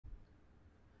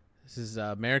This is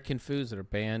American foods that are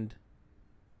banned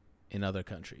in other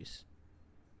countries.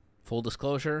 Full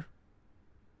disclosure,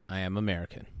 I am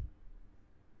American.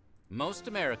 Most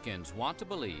Americans want to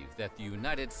believe that the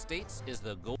United States is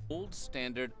the gold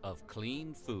standard of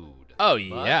clean food. Oh,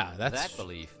 yeah. That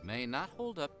belief may not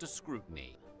hold up to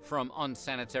scrutiny. From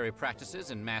unsanitary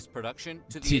practices in mass production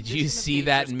to the Did you see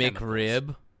that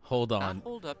McRib? Hold on. Not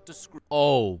hold up to scrutiny.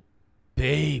 Oh,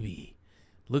 baby.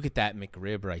 Look at that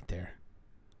McRib right there.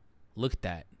 Look at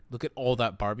that. Look at all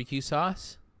that barbecue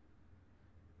sauce.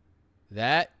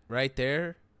 That right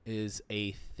there is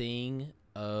a thing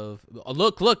of... Oh,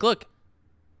 look.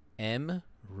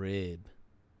 M-Rib.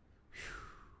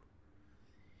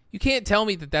 You can't tell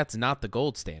me that that's not the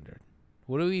gold standard.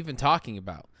 What are we even talking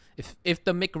about? If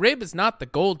the McRib is not the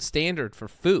gold standard for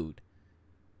food,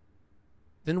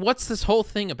 then what's this whole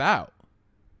thing about?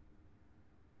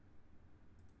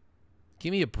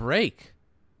 Give me a break.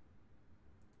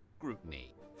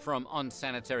 Scrutiny. From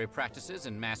unsanitary practices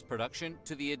in mass production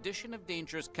to the addition of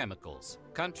dangerous chemicals,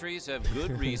 countries have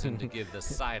good reason to give the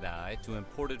side eye to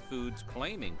imported foods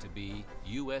claiming to be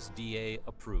USDA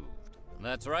approved.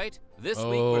 That's right. This week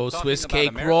we're talking Swiss about cake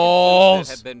American rolls foods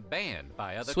that have been banned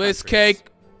by other Swiss countries.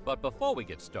 cake. But before we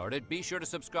get started, be sure to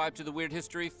subscribe to the Weird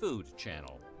History Food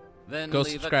channel. Then Go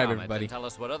leave subscribe, a comment everybody. and tell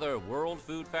us what other world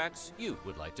food facts you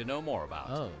would like to know more about.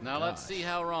 Oh, now let's see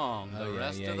how wrong the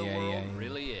rest of the world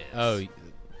really is. Oh,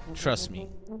 trust me.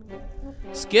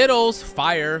 Skittles,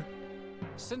 fire.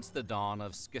 Since the dawn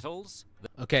of Skittles...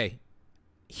 Okay.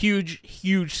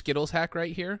 Huge Skittles hack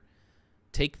right here.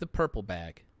 Take the purple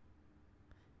bag.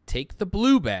 Take the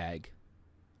blue bag.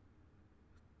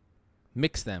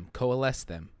 Mix them. Coalesce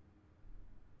them.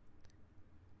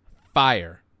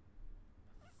 Fire.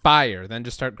 Then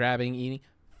just start grabbing, eating.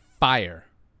 Fire.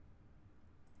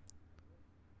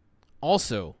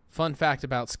 Also, fun fact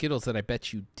about Skittles that I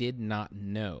bet you did not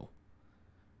know.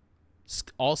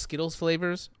 All Skittles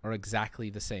flavors are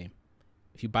exactly the same.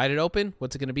 If you bite it open,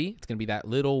 what's it going to be? It's going to be that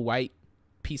little white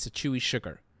piece of chewy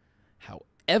sugar.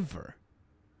 However,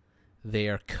 they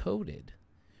are coated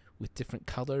with different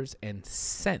colors and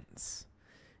scents.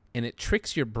 And it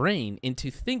tricks your brain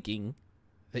into thinking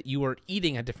that you are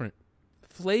eating a different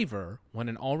flavor when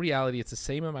in all reality it's the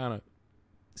same amount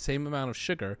of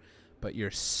sugar, but your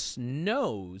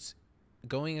nose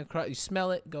going across, you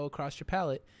smell it go across your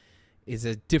palate, is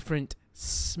a different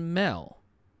smell.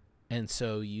 And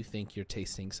so you think you're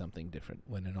tasting something different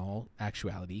when in all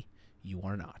actuality you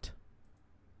are not.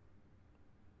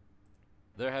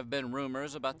 There have been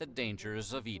rumors about the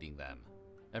dangers of eating them.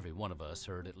 Every one of us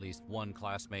heard at least one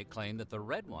classmate claim that the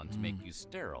red ones make you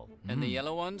sterile, and the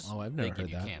yellow ones, they give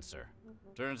you cancer.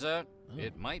 Turns out,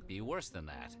 it might be worse than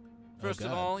that. First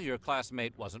of all, your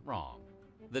classmate wasn't wrong.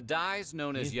 The dyes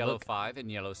known as Yellow 5 and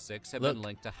Yellow 6 have been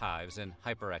linked to hives and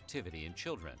hyperactivity in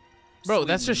children. Bro,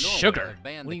 that's just sugar. Have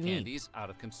banned the candies out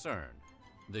of concern.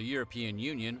 The European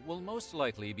Union will most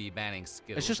likely be banning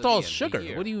Skittles. It's just at the all end of the sugar.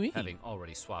 year, What do you mean? having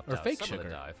already swapped Or out fake some sugar. of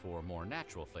the dye for more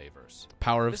natural flavors.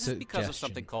 Power of This is because of suggestion.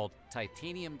 something called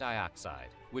titanium dioxide,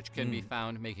 which can be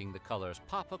found making the colors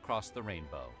pop across the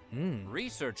rainbow.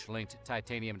 Research linked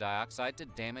titanium dioxide to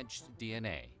damaged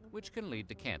DNA, which can lead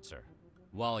to cancer.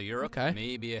 While Europe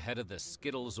may be ahead of the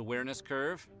Skittles awareness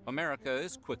curve, America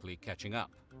is quickly catching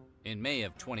up. In May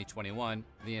of 2021,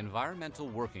 the Environmental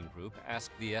Working Group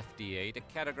asked the FDA to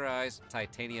categorize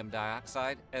titanium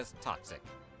dioxide as toxic.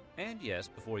 And yes,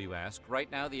 before you ask, right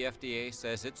now the FDA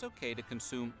says it's okay to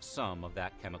consume some of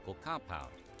that chemical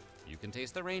compound. You can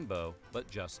taste the rainbow, but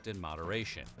just in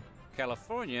moderation.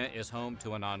 California is home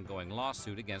to an ongoing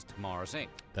lawsuit against Mars Inc.,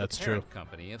 the parent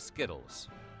company of Skittles.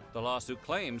 The lawsuit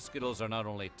claims Skittles are not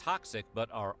only toxic, but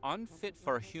are unfit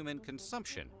for human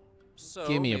consumption. So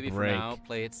Give me maybe a break. for now,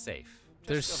 play it safe.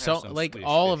 There's Just so go have some like Swedish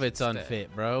all fish of it's instead.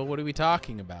 unfit, bro. What are we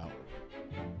talking about?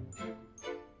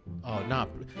 Oh, not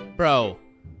bro.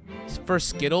 First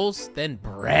Skittles, then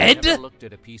bread. Ever looked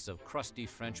at a piece of crusty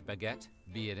French baguette,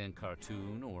 be it in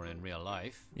cartoon or in real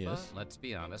life? Yes. But let's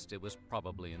be honest, it was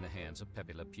probably in the hands of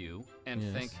Pepe Le Pew. And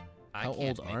Yes. think, I How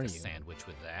can't old make are a you? sandwich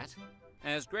with that.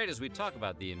 As great as we talk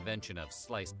about the invention of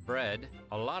sliced bread,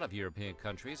 a lot of European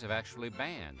countries have actually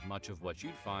banned much of what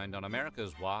you'd find on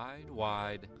America's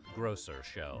wide grocer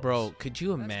shelves. Bro, could you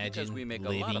That's imagine because we make a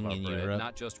lot of living our in bread Europe?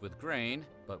 not just with grain,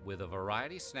 but with a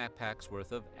variety snap packs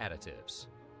worth of additives,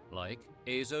 like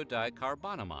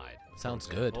azodicarbonamide, Sounds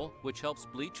for good. example, which helps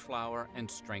bleach flour and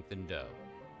strengthen dough.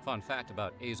 Fun fact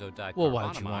about azodicarbonamide, Well,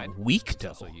 why'd you want weak it's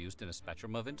also dough? used in a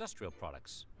spectrum of industrial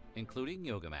products, including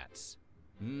yoga mats.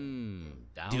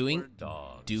 Downward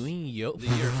dogs. Doing yoga.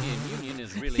 The European Union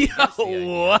is really against the idea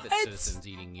what? that citizens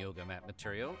eating yoga mat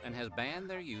material and has banned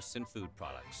their use in food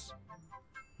products.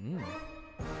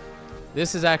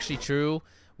 This is actually true.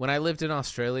 When I lived in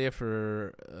Australia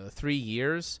for 3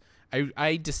 years,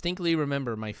 I distinctly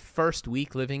remember my first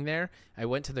week living there. I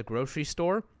went to the grocery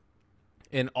store,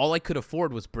 and all I could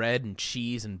afford was bread and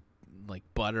cheese and like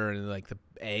butter and like the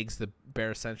eggs, the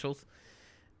bare essentials.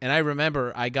 And I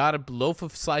remember I got a loaf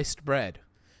of sliced bread.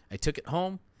 I took it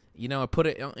home. You know, I put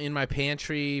it in my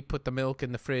pantry, put the milk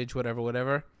in the fridge,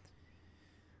 whatever.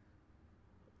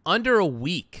 Under a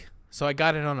week, so I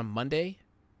got it on a Monday.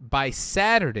 By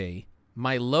Saturday,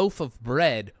 my loaf of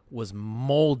bread was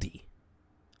moldy.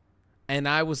 And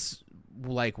I was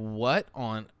like, what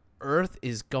on earth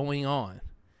is going on?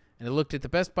 And I looked at the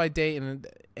Best By date, and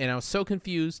I was so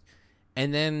confused.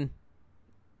 And then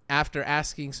after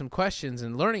asking some questions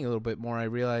and learning a little bit more, I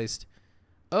realized,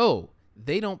 oh,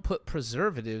 they don't put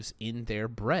preservatives in their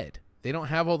bread. They don't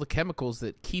have all the chemicals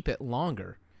that keep it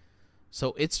longer.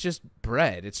 So it's just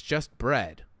bread. It's just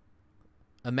bread.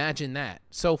 Imagine that.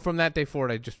 So from that day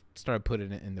forward, I just started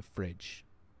putting it in the fridge.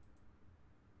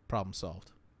 Problem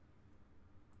solved.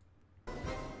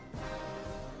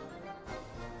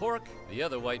 Pork, the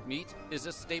other white meat, is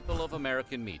a staple of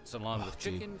American meats, along with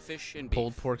chicken, fish, and beef.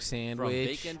 Pulled pork sandwich. From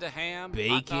bacon to ham,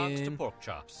 bacon, hot dogs to pork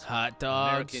chops. Hot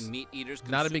dogs. American meat eaters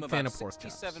consume Not a big fan about of pork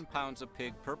chops. 67 pounds of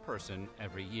pig per person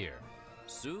every year.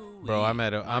 Bro, I'm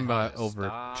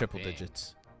over triple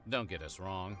digits. Don't get us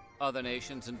wrong. Other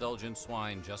nations indulge in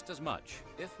swine just as much,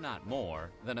 if not more,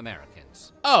 than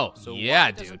Americans. Oh, so yeah,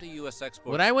 why doesn't dude. the US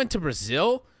export When I went to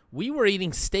Brazil, we were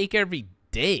eating steak every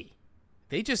day.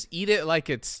 They just eat it like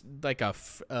it's like a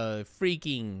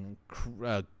freaking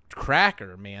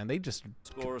cracker, man. They just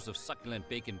scores of succulent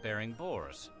bacon-bearing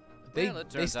boars. They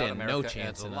turns stand out America no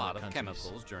chance adds a in lot other of countries.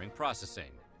 chemicals during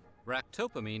processing.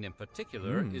 Ractopamine in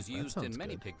particular is that used in sounds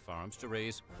many good. pig farms to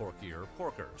raise porkier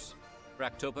porkers.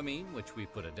 Ractopamine, which we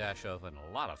put a dash of in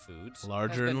a lot of foods, Larger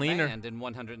has and been leaner. banned in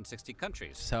 160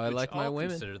 countries. That's how I which like my all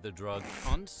women. consider the drug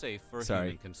unsafe for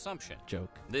human consumption.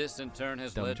 Joke. This in turn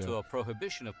has Dumb led to joke. a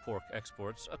prohibition of pork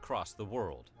exports across the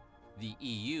world. The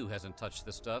EU hasn't touched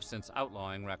the stuff since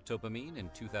outlawing ractopamine in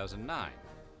 2009.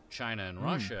 China and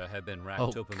Russia have been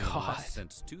ractopamine-less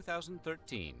since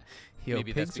 2013. Yo,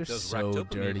 Maybe that's pigs are because so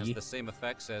ractopamine has dirty. the same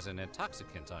effects as an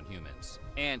intoxicant on humans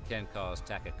and can cause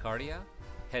tachycardia,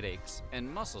 headaches,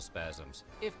 and muscle spasms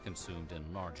if consumed in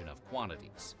large enough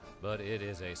quantities. But it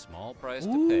is a small price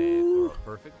to pay for a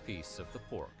perfect piece of the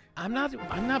pork. I'm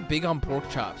not big on pork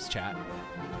chops, chat.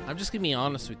 I'm just gonna be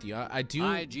honest with you. I do.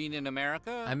 Hygiene in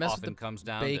America I mess with often the comes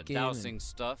down bacon to dousing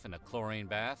stuff in a chlorine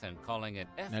bath and calling it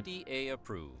FDA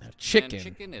approved. chicken. And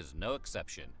chicken is no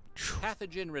exception.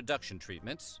 Pathogen reduction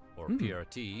treatments, or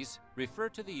PRTs, refer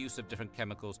to the use of different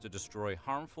chemicals to destroy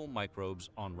harmful microbes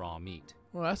on raw meat.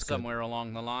 Well, that's good. Somewhere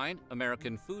along the line,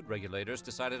 American food regulators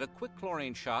decided a quick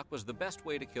chlorine shock was the best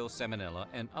way to kill salmonella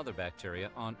and other bacteria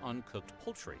on uncooked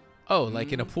poultry. Oh,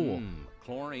 like in a pool.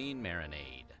 Chlorine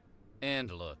marinade.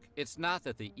 And look, it's not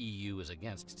that the EU is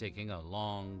against taking a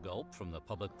long gulp from the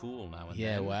public pool now and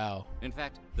Yeah, then. wow. In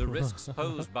fact, the risks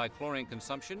posed by chlorine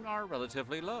consumption are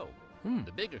relatively low.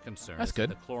 The bigger concern That's is good.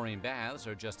 that the chlorine baths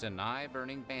are just an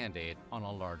eye-burning Band-Aid on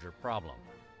a larger problem.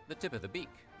 The tip of the beak,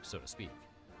 so to speak.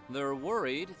 They're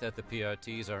worried that the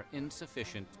PRTs are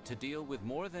insufficient to deal with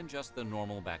more than just the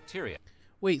normal bacteria.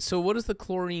 Wait, so what does the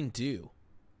chlorine do?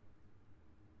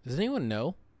 Does anyone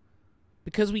know?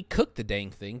 Because we cook the dang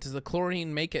thing, does the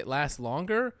chlorine make it last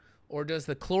longer? Or does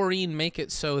the chlorine make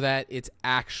it so that it's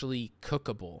actually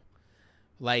cookable?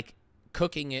 Like,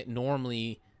 cooking it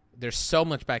normally, there's so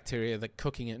much bacteria that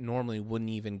cooking it normally wouldn't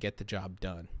even get the job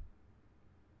done.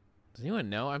 Does anyone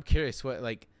know? I'm curious what,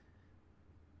 like,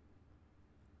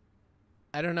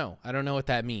 I don't know. I don't know what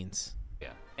that means.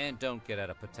 And don't get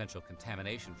at a potential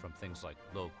contamination from things like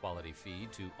low-quality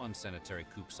feed to unsanitary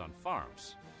coops on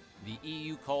farms. The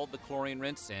EU called the chlorine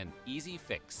rinse an easy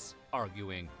fix,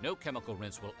 arguing no chemical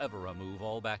rinse will ever remove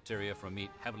all bacteria from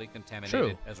meat heavily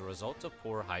contaminated as a result of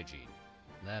poor hygiene.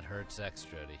 That hurts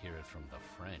extra to hear it from the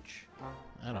French.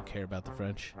 I don't care about the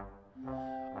French.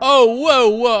 Oh,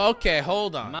 whoa. Okay,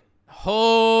 hold on.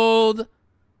 Hold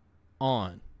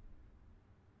on.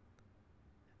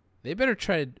 They better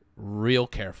tread real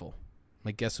careful.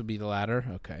 My guess would be the latter.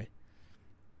 Okay.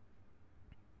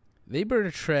 They better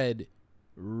tread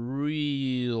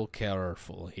real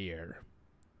careful here.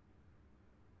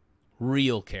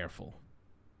 Real careful.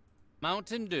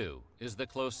 Mountain Dew is the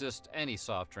closest any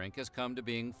soft drink has come to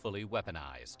being fully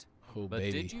weaponized. Oh, But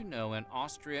baby. did you know in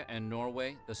Austria and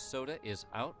Norway, the soda is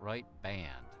outright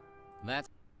banned? That's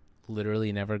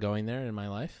literally never going there in my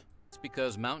life. It's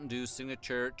because Mountain Dew's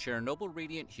signature Chernobyl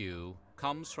Radiant hue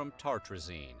comes from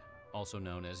tartrazine, also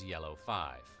known as yellow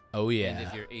 5. Oh, yeah. And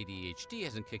if your ADHD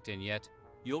hasn't kicked in yet,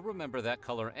 you'll remember that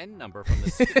color and number from the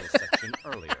Skittles section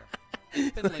earlier.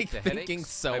 It's been linked to headaches,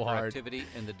 so hard. hyperactivity,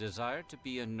 and the desire to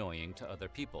be annoying to other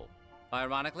people.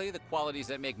 Ironically, the qualities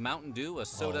that make Mountain Dew a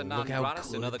soda non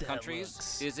gratis in other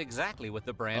countries is exactly what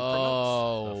the brand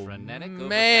promotes. A frenetic,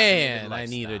 man, I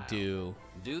lifestyle. need a Dew.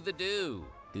 Do the Dew.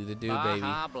 Do the Dew,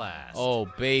 Baja baby. Blast. Oh,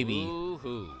 baby.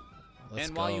 Woo-hoo. Let's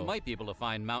And while go. you might be able to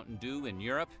find Mountain Dew in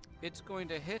Europe, it's going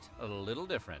to hit a little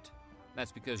different.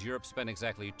 That's because Europe spent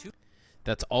exactly two.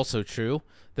 That's also true.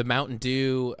 The Mountain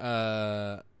Dew,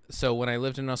 so when I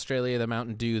lived in Australia, the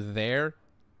Mountain Dew there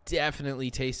definitely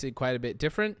tasted quite a bit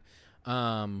different.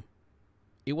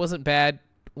 It wasn't bad,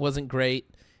 wasn't great,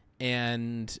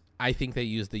 and I think they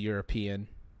used the European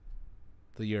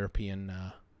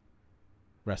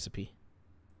recipe.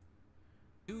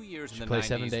 2 years in the play 90s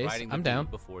 7 days? riding the I'm down.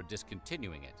 wave before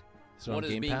discontinuing it. Is it on What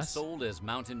is Game being Pass? sold as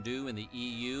Mountain Dew in the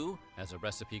EU as a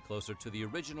recipe closer to the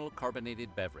original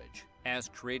carbonated beverage, as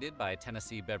created by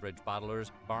Tennessee beverage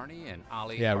bottlers Barney and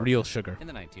Ollie Yeah, Harvey real sugar. in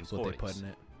the 1940s. That's what they put in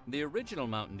it. The original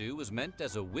Mountain Dew was meant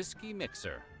as a whiskey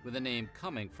mixer, with the name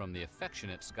coming from the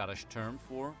affectionate Scottish term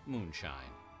for moonshine.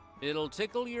 It'll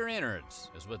tickle your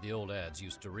innards, is what the old ads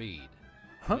used to read.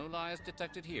 Huh? No lies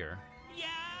detected here.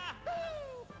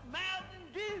 Yahoo! Mountain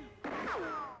Dew!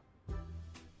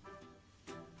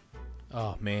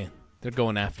 Oh, man. They're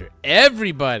going after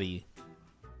everybody.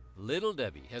 Little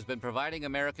Debbie has been providing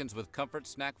Americans with comfort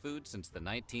snack food since the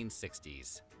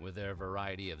 1960s, with their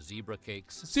variety of zebra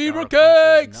cakes, Zebra Star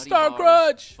Crunches, cakes, Nutty Star Bars,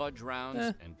 Crunch. fudge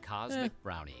rounds, and cosmic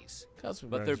brownies.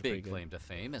 Cosmic But their Brownies are pretty big good. claim to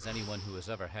fame, as anyone who has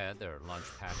ever had their lunch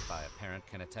packed by a parent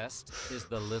can attest, is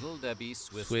the Little Debbie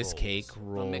Swiss rolls, cake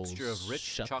a mixture of rolls. rich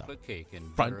Shut the chocolate cake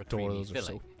and front butter door, creamy those are so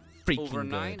filling. freaking Over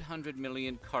good. 900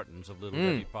 million cartons of Little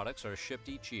Debbie products are shipped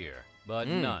each year, but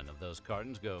none of those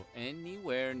cartons go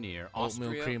anywhere near Oatmeal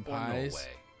Austria cream or pies. Norway.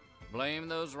 Blame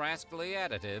those rascally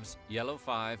additives, yellow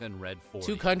 5 and red 40.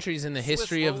 Two countries in the Swiss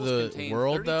history of rolls the contain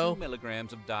world, 32 though.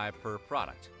 milligrams of dye per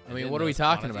product. I mean, And in what are we those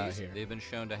talking about quantities, here? They've been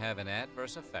shown to have an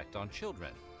adverse effect on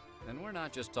children. And we're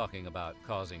not just talking about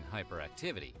causing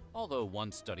hyperactivity, although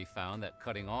one study found that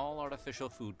cutting all artificial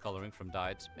food coloring from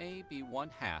diets may be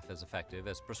 1/2 as effective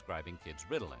as prescribing kids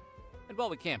Ritalin. And while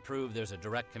we can't prove there's a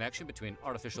direct connection between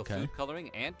artificial Okay. food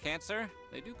coloring and cancer,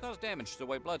 they do cause damage to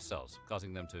white blood cells,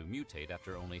 causing them to mutate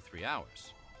after only 3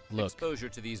 hours. Look, Exposure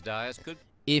to these dyes could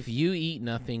if you eat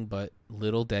nothing but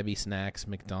Little Debbie snacks,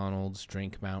 McDonald's,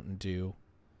 drink Mountain Dew,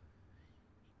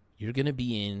 you're going to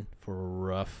be in for a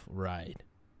rough ride.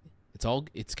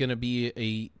 It's going to be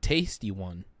a tasty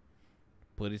one,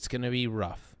 but it's going to be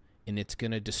rough, and it's going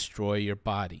to destroy your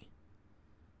body.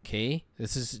 Okay?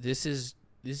 This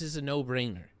is a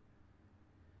no-brainer.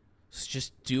 So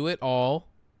just do it all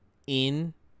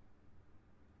in,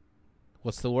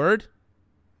 what's the word?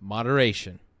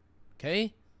 Moderation.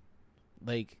 Okay?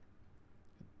 Like,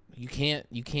 you can't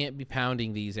be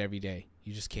pounding these every day.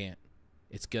 You just can't.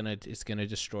 It's gonna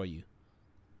destroy you.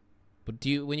 But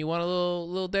when you want a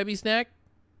little Debbie snack,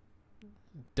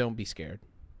 don't be scared.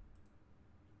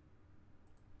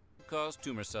 cause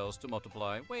tumor cells to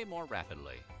multiply way more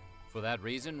rapidly. For that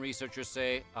reason, researchers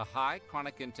say a high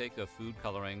chronic intake of food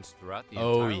colorings throughout the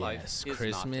entire life is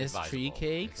Christmas not tree advisable.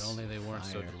 cakes. If only they weren't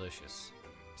so Fire. delicious.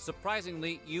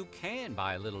 Surprisingly, you can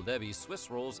buy Little Debbie's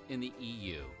Swiss rolls in the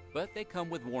EU, but they come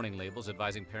with warning labels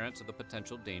advising parents of the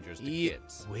potential dangers to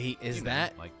kids. Wait, is You know,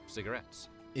 that like cigarettes?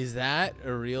 a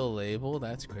real label?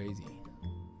 That's crazy.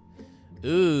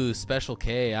 Ooh, Special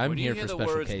K. I'm When you here hear for the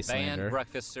Special words K banned slander.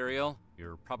 breakfast cereal,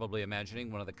 you're probably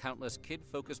imagining one of the countless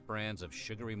kid-focused brands of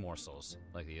sugary morsels,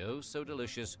 like the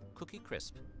oh-so-delicious Cookie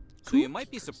Crisp. So you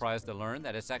might be surprised to learn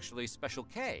that it's actually Special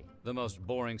K, the most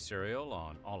boring cereal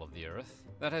on all of the earth,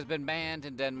 that has been banned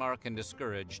in Denmark and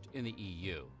discouraged in the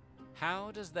EU.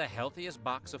 How does the healthiest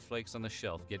box of flakes on the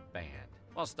shelf get banned,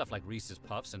 while stuff like Reese's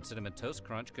Puffs and Cinnamon Toast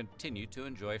Crunch continue to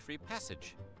enjoy free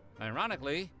passage?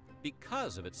 Ironically,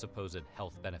 because of its supposed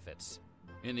health benefits.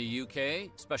 In the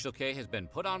UK, Special K has been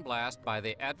put on blast by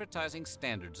the Advertising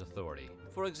Standards Authority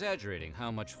for exaggerating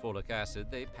how much folic acid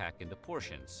they pack into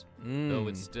portions. Though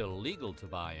it's still legal to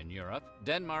buy in Europe,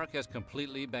 Denmark has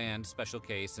completely banned Special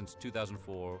K since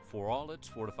 2004 for all its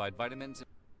fortified vitamins.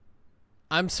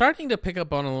 I'm starting to pick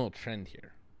up on a little trend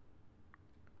here.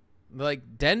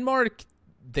 Like, Denmark,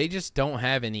 they just don't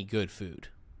have any good food.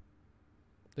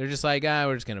 They're just like,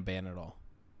 we're just going to ban it all.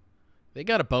 They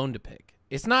got a bone to pick.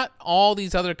 It's not all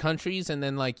these other countries and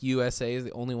then, like, USA is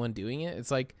the only one doing it.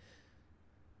 It's like,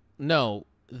 no,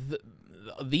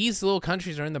 these little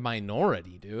countries are in the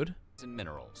minority, dude. And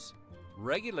minerals.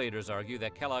 Regulators argue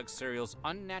that Kellogg's cereal's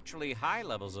unnaturally high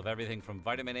levels of everything from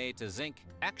vitamin A to zinc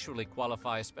actually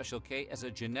qualify Special K as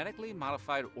a genetically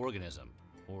modified organism,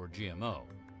 or GMO.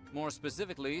 More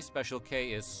specifically, Special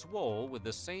K is swole with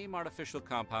the same artificial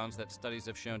compounds that studies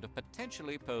have shown to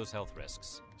potentially pose health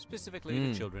risks, specifically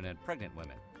to children and pregnant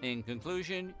women. In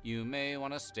conclusion, you may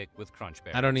want to stick with Crunch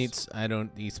Berries. I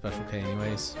don't eat Special K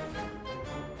anyways.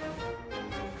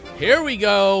 Here we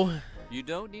go. You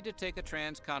don't need to take a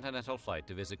transcontinental flight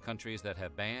to visit countries that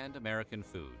have banned American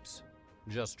foods.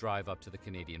 Just drive up to the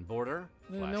Canadian border,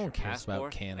 flash no your one cares about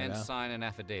passport, Canada. and sign an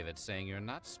affidavit saying you're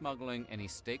not smuggling any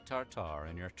steak tartare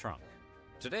in your trunk.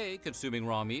 Today, consuming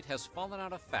raw meat has fallen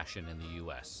out of fashion in the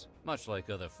U.S., much like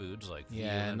other foods like veal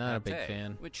and not a pate, big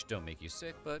fan. which don't make you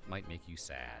sick but might make you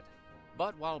sad.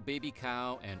 But while baby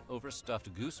cow and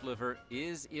overstuffed goose liver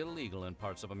is illegal in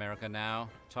parts of America now,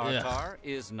 tartare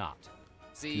is not.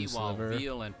 See, Goose while liver.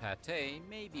 veal and pate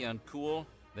may be uncool,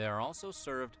 they are also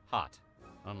served hot,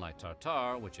 unlike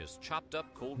tartare, which is chopped up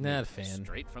cold Not a meat fan.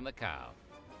 straight from the cow.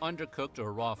 Undercooked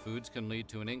or raw foods can lead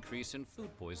to an increase in food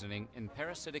poisoning and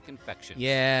parasitic infections.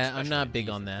 Yeah, I'm especially not in big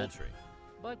beef on and that. Poultry.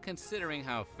 But considering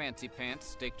how fancy pants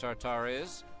steak tartare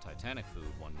is, Titanic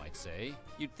food one might say,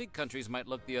 you'd think countries might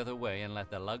look the other way and let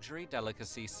the luxury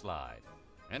delicacy slide.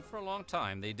 And for a long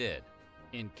time they did.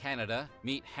 In Canada,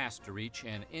 meat has to reach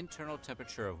an internal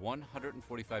temperature of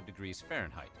 145 degrees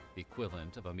Fahrenheit, the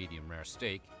equivalent of a medium rare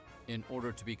steak, in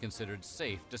order to be considered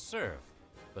safe to serve.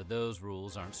 But those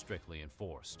rules aren't strictly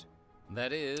enforced.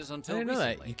 That is, until I didn't know that.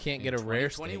 recently. You can't In get a rare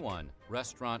steak. 2021,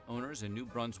 restaurant owners in New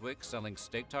Brunswick selling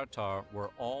steak tartare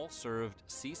were all served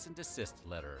cease and desist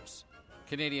letters.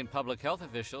 Canadian public health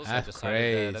officials have That's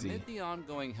decided that crazy. amid the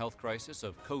ongoing health crisis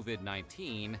of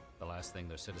COVID-19, the last thing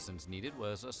their citizens needed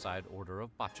was a side order of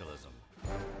botulism.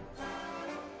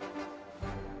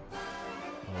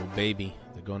 Oh, baby.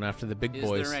 They're going after the big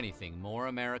boys. Is there anything more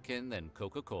American than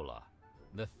Coca-Cola?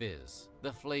 The fizz,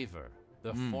 the flavor,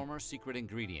 the former secret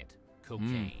ingredient,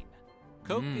 cocaine.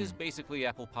 Coke is basically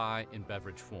apple pie in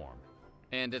beverage form.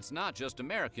 And it's not just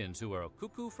Americans who are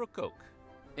cuckoo for Coke.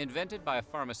 Invented by a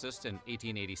pharmacist in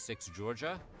 1886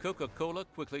 Georgia, Coca-Cola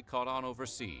quickly caught on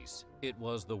overseas. It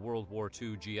was the World War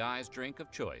II GI's drink of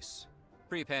choice.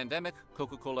 Pre-pandemic,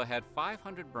 Coca-Cola had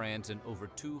 500 brands in over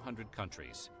 200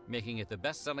 countries, making it the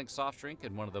best-selling soft drink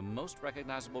and one of the most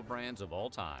recognizable brands of all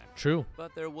time. True.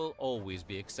 But there will always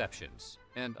be exceptions.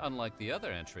 And unlike the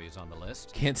other entries on the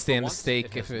list, Can't for stand a once, steak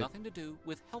it has if it nothing to do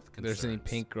with health concerns. there's any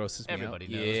pink grosses me out. Everybody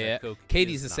knows Yeah. that Coke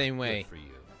Katie's is the same not good way. for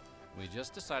you. We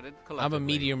just decided I'm a collectively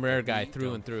medium rare that guy we through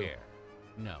don't and through. care.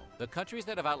 No, the countries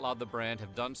that have outlawed the brand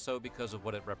have done so because of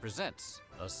what it represents,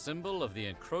 a symbol of the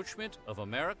encroachment of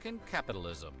American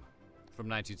capitalism. From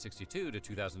 1962 to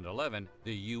 2011,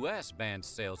 the U.S. banned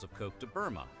sales of Coke to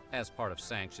Burma as part of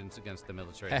sanctions against the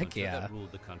military Heck junta yeah. that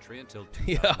ruled the country until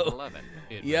Yo. 2011.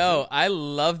 It Yo, resumed I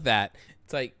love that.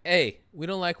 It's like, hey, we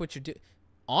don't like what you do.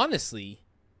 Honestly,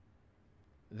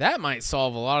 that might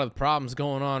solve a lot of the problems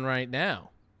going on right now.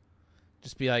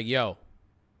 Just be like, yo,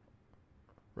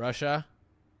 Russia,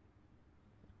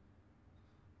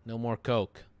 no more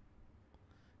Coke.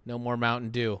 No more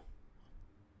Mountain Dew.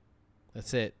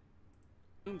 That's it.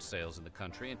 sales in the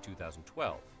country in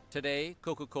 2012. Today,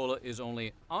 Coca-Cola is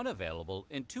only unavailable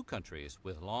in 2 countries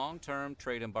with long-term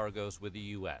trade embargoes with the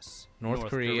U.S. North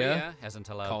Korea hasn't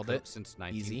allowed called Coke it. since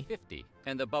Easy. 1950,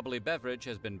 and the bubbly beverage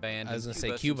has been banned I was in gonna say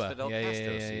Cuba Cuba. since Fidel Yeah, yeah,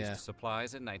 Castro yeah, ceased yeah.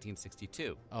 supplies in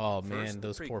 1962. Oh, First, man, the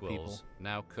those poor people. prequels,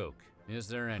 now Coke. Is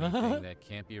there anything that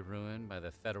can't be ruined by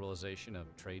the federalization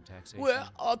of trade taxation?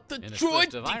 the In a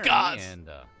twist of irony and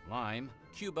lime,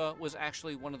 Cuba was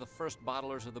actually one of the first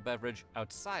bottlers of the beverage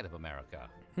outside of America.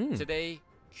 Today,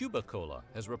 Cuba Cola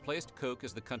has replaced Coke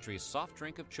as the country's soft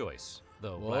drink of choice,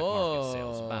 though black market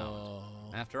sales abound.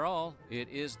 After all, it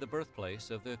is the birthplace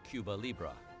of the Cuba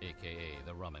Libre, aka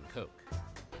the rum and Coke.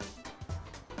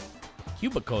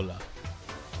 Cuba Cola.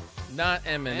 Not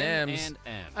M&M's. M&Ms.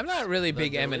 I'm not really a The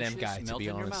big M&M delicious guy, to melt be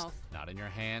in your honest. mouth, not in your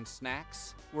hand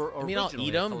snacks were I mean, I'll originally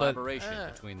eat a 'em, but, collaboration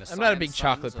between the I'm not a science big sons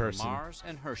chocolate of person. Mars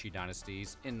and Hershey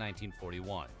dynasties in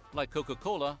 1941. Like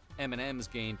Coca-Cola, M&Ms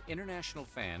gained international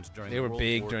fans during They were World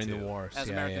big War during the II, wars. as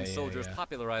Yeah, American yeah, soldiers yeah.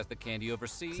 popularized the candy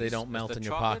overseas. They don't as melt the in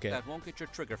your chocolate pocket. That won't get your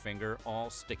trigger finger all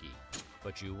sticky.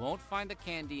 But you won't find the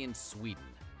candy in Sweden,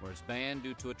 where it's banned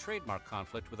due to a trademark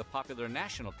conflict with a popular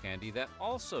national candy that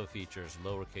also features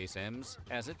lowercase m's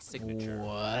as its signature.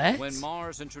 What? When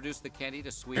Mars introduced the candy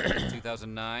to Sweden in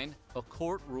 2009, a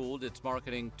court ruled its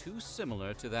marketing too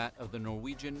similar to that of the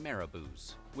Norwegian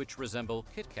Marabous, which resemble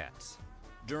Kit Kats.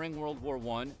 During World War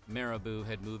I, Marabou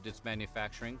had moved its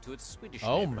manufacturing to its Swedish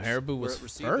Oh, neighbors, Marabou where was it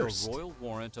received first. a royal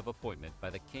warrant of appointment by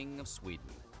the King of Sweden.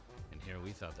 And here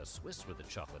we thought the Swiss were the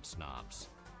chocolate snobs.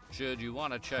 Should you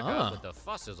want to check out what the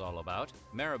fuss is all about,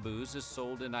 Marabou's is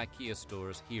sold in IKEA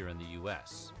stores here in the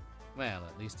U.S. Well,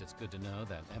 at least it's good to know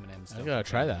that M&M's don't gotta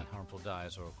try contain that. any harmful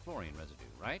dyes or chlorine residue,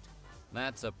 right?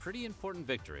 That's a pretty important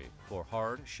victory for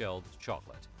hard-shelled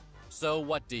chocolate. So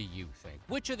what do you think?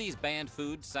 Which of these banned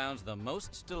foods sounds the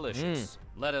most delicious?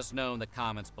 Let us know in the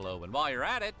comments below. And while you're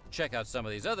at it, check out some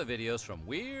of these other videos from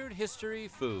Weird History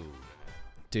Food.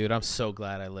 Dude, I'm so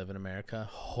glad I live in America.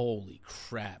 Holy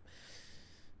crap.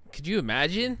 Could you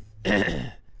imagine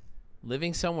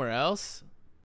living somewhere else?